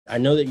I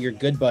know that your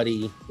good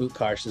buddy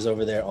Utkarsh is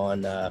over there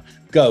on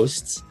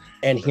Ghosts.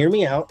 And hear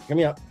me out.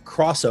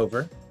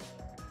 Crossover.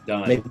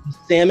 Done. Maybe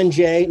Sam and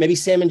Jay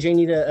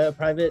need a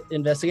private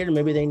investigator.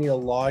 Maybe they need a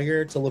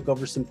lawyer to look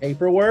over some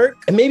paperwork.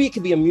 And maybe it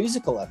could be a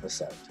musical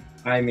episode.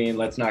 I mean,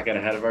 let's not get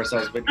ahead of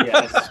ourselves, but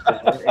yes,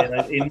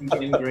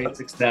 in great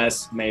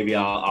success, maybe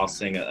I'll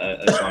sing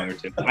a song or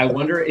two. I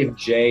wonder if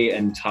Jay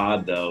and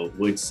Todd, though,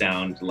 would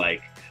sound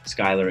like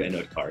Skylar and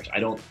Utkarsh.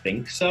 I don't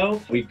think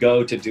so. We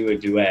go to do a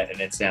duet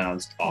and it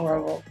sounds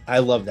awful. I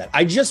love that.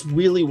 I just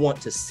really want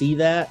to see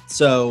that.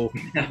 So,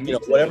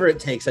 whatever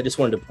it takes, I just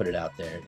wanted to put it out there.